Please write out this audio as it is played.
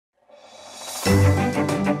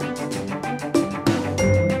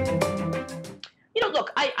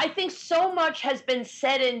Look, I think so much has been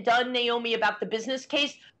said and done, Naomi, about the business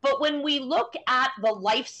case. But when we look at the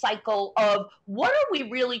life cycle of what are we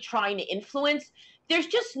really trying to influence, there's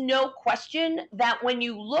just no question that when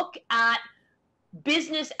you look at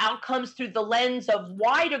business outcomes through the lens of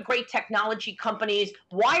why do great technology companies,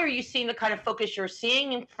 why are you seeing the kind of focus you're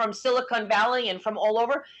seeing from Silicon Valley and from all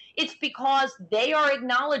over? It's because they are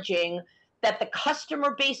acknowledging that the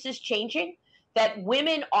customer base is changing, that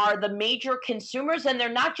women are the major consumers, and they're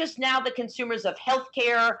not just now the consumers of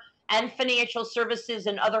healthcare and financial services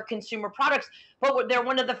and other consumer products, but they're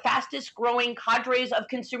one of the fastest growing cadres of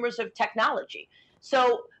consumers of technology.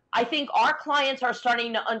 So I think our clients are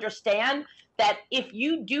starting to understand that if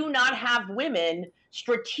you do not have women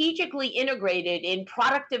strategically integrated in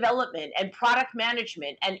product development and product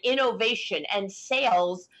management and innovation and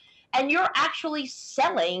sales, and you're actually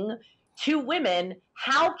selling to women,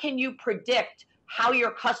 how can you predict how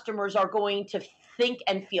your customers are going to think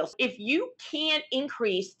and feel? If you can't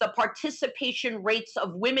increase the participation rates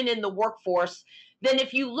of women in the workforce, then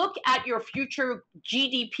if you look at your future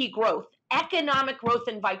GDP growth, economic growth,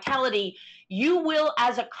 and vitality, you will,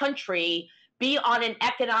 as a country, be on an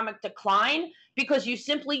economic decline because you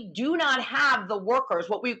simply do not have the workers,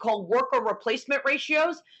 what we call worker replacement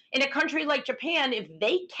ratios. In a country like Japan, if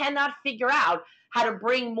they cannot figure out how to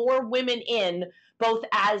bring more women in, both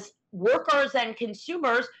as workers and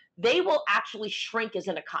consumers, they will actually shrink as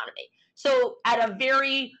an economy. So at a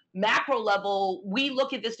very macro level, we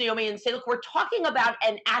look at this, Naomi, and say, look, we're talking about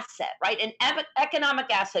an asset, right? An economic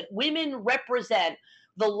asset. Women represent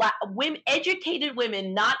educated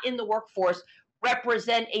women not in the workforce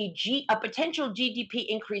represent a potential GDP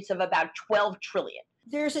increase of about 12 trillion.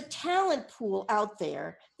 There's a talent pool out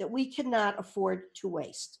there that we cannot afford to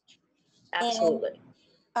waste. Absolutely.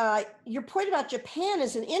 And, your point about Japan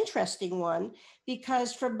is an interesting one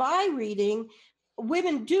because from my reading,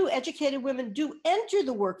 educated women do enter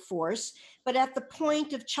the workforce, but at the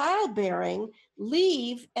point of childbearing,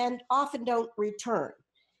 leave and often don't return.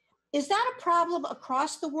 Is that a problem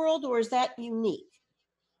across the world or is that unique?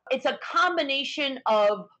 It's a combination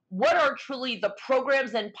of what are truly the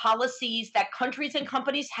programs and policies that countries and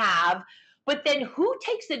companies have, but then who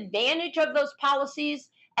takes advantage of those policies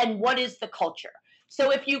and what is the culture?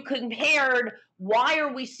 So if you compared why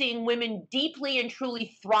are we seeing women deeply and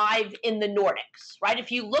truly thrive in the Nordics, right?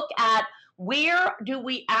 If you look at where do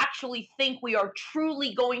we actually think we are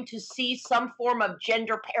truly going to see some form of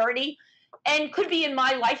gender parity, and could be in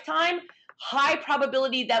my lifetime, high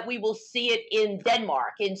probability that we will see it in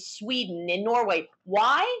Denmark, in Sweden, in Norway.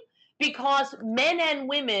 Why? Because men and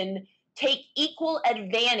women take equal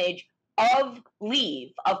advantage of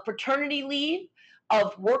leave, of paternity leave,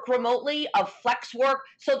 of work remotely, of flex work.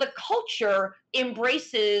 So the culture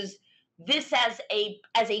embraces this as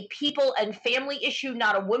a people and family issue,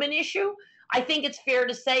 not a woman issue. I think it's fair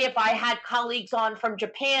to say if I had colleagues on from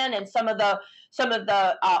Japan and some of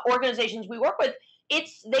the organizations we work with,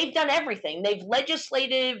 they've done everything. They've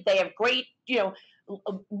legislated, they have great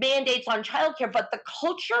mandates on childcare, but the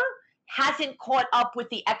culture hasn't caught up with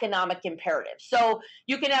the economic imperative. So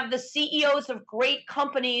you can have the CEOs of great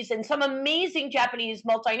companies and some amazing Japanese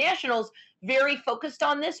multinationals very focused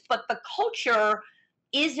on this, but the culture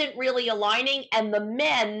isn't really aligning and the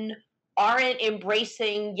men aren't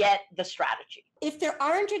embracing yet the strategy. If there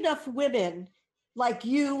aren't enough women like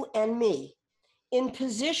you and me in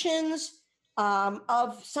positions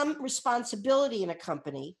of some responsibility in a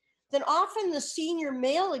company, then often the senior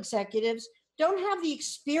male executives don't have the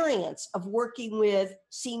experience of working with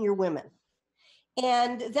senior women.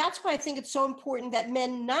 And that's why I think it's so important that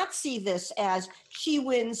men not see this as she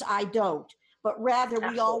wins, I don't, but rather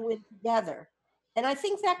we all win together. And I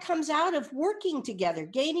think that comes out of working together,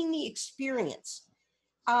 gaining the experience.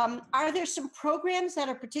 Are there some programs that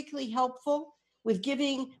are particularly helpful with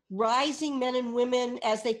giving rising men and women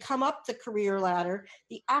as they come up the career ladder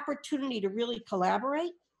the opportunity to really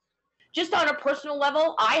collaborate? Just on a personal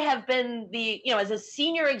level, I have been as a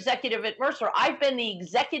senior executive at Mercer, I've been the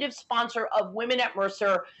executive sponsor of Women at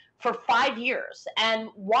Mercer for 5 years. And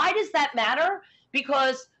why does that matter?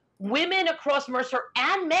 Because women across Mercer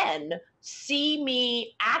and men see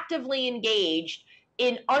me actively engaged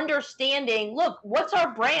in understanding, look, what's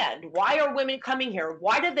our brand? Why are women coming here?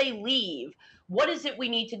 Why do they leave? What is it we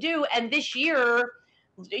need to do? And this year,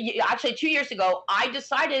 actually 2 years ago, I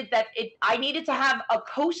decided that I needed to have a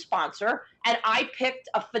co-sponsor, and I picked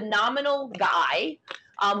a phenomenal guy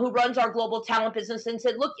who runs our global talent business and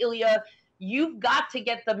said, look, Ilya, you've got to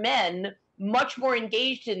get the men much more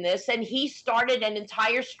engaged in this. And he started an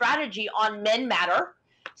entire strategy on Men Matter.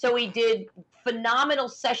 So he did phenomenal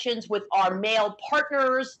sessions with our male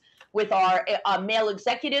partners, with our male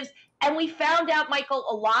executives. And we found out, Michael,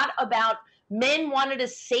 a lot about men wanted a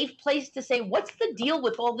safe place to say, what's the deal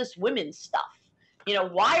with all this women's stuff?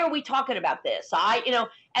 Why are we talking about this?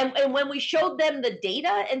 And when we showed them the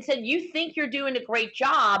data and said, you think you're doing a great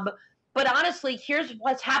job, but honestly, here's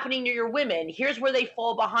what's happening to your women. Here's where they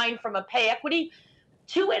fall behind from a pay equity.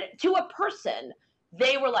 To a person,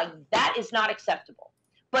 they were like, that is not acceptable.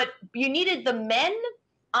 But you needed the men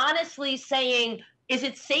honestly saying, is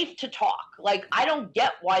it safe to talk? Like, I don't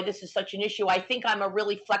get why this is such an issue. I think I'm a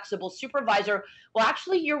really flexible supervisor. Well,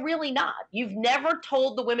 actually, you're really not. You've never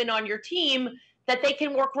told the women on your team that they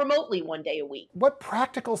can work remotely one day a week. What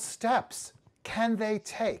practical steps can they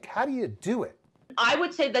take? How do you do it? I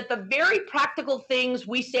would say that the very practical things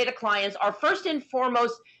we say to clients are, first and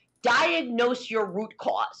foremost, diagnose your root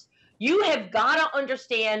cause. You have got to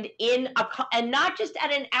understand and not just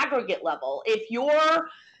at an aggregate level. If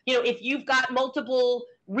you've got multiple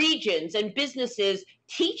regions and businesses,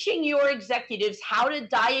 teaching your executives how to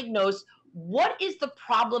diagnose what is the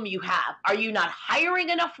problem you have. Are you not hiring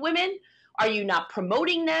enough women? Are you not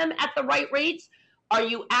promoting them at the right rates? Are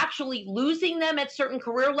you actually losing them at certain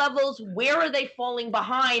career levels? Where are they falling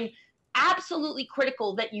behind? Absolutely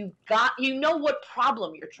critical that you know what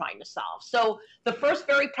problem you're trying to solve. So the first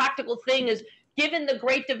very practical thing is, given the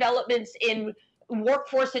great developments in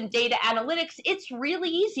workforce and data analytics, it's really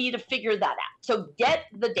easy to figure that out. So get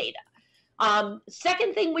the data.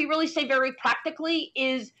 Second thing we really say very practically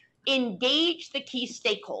is engage the key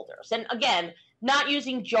stakeholders. And again, not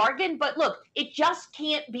using jargon, but look, it just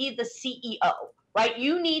can't be the CEO, right?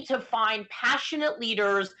 You need to find passionate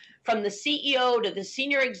leaders from the CEO to the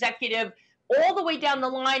senior executive, all the way down the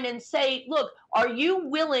line, and say, look, are you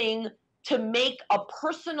willing to make a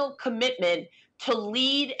personal commitment to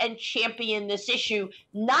lead and champion this issue,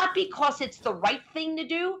 not because it's the right thing to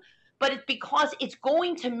do, but it's because it's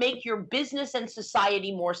going to make your business and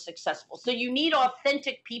society more successful. So you need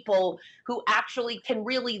authentic people who actually can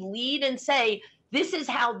really lead and say, this is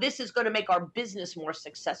how this is going to make our business more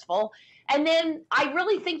successful. And then I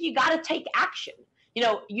really think you got to take action.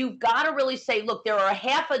 You've got to really say, look, there are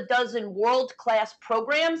half a dozen world-class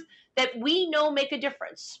programs that we know make a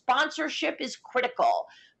difference. Sponsorship is critical.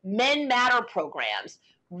 Men Matter programs,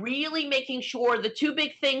 really making sure the two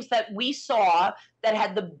big things that we saw that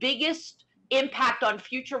had the biggest impact on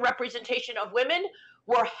future representation of women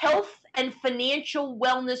were health and financial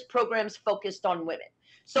wellness programs focused on women.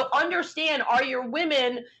 So understand, are your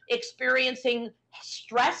women experiencing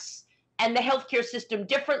stress and the healthcare system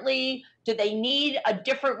differently? Do they need a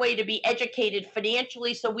different way to be educated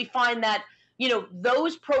financially? So we find that,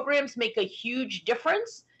 those programs make a huge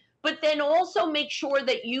difference, but then also make sure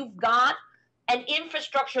that you've got an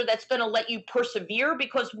infrastructure that's going to let you persevere,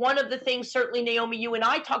 because one of the things, certainly, Naomi, you and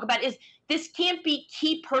I talk about is this can't be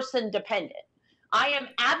key person dependent. I am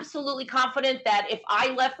absolutely confident that if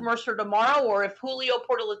I left Mercer tomorrow, or if Julio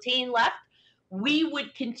Portalatin left, we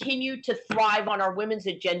would continue to thrive on our women's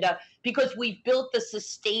agenda because we've built the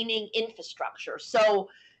sustaining infrastructure. So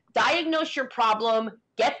diagnose your problem,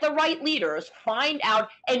 get the right leaders, find out,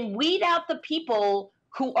 and weed out the people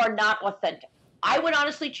who are not authentic. I would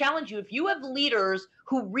honestly challenge you, if you have leaders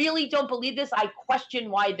who really don't believe this, I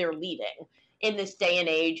question why they're leading in this day and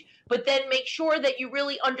age. But then make sure that you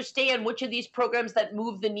really understand which of these programs that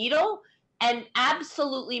move the needle, and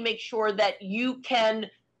absolutely make sure that you can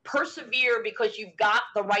persevere because you've got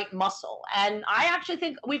the right muscle. And I actually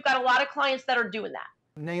think we've got a lot of clients that are doing that.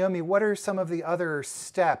 Naomi, what are some of the other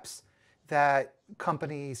steps that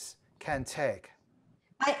companies can take?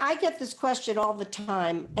 I get this question all the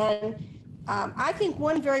time. And I think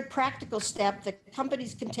one very practical step that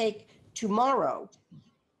companies can take tomorrow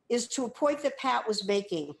is to a point that Pat was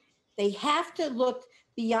making. They have to look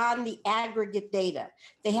beyond the aggregate data.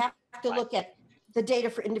 They have to look at the data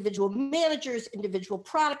for individual managers, individual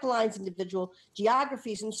product lines, individual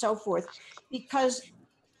geographies, and so forth, because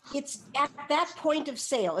it's at that point of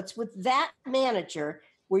sale, it's with that manager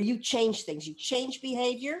where you change things, you change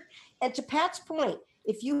behavior. And to Pat's point,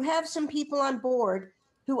 if you have some people on board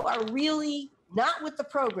who are really not with the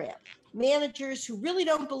program, managers who really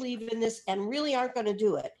don't believe in this and really aren't going to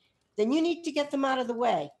do it, then you need to get them out of the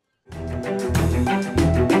way.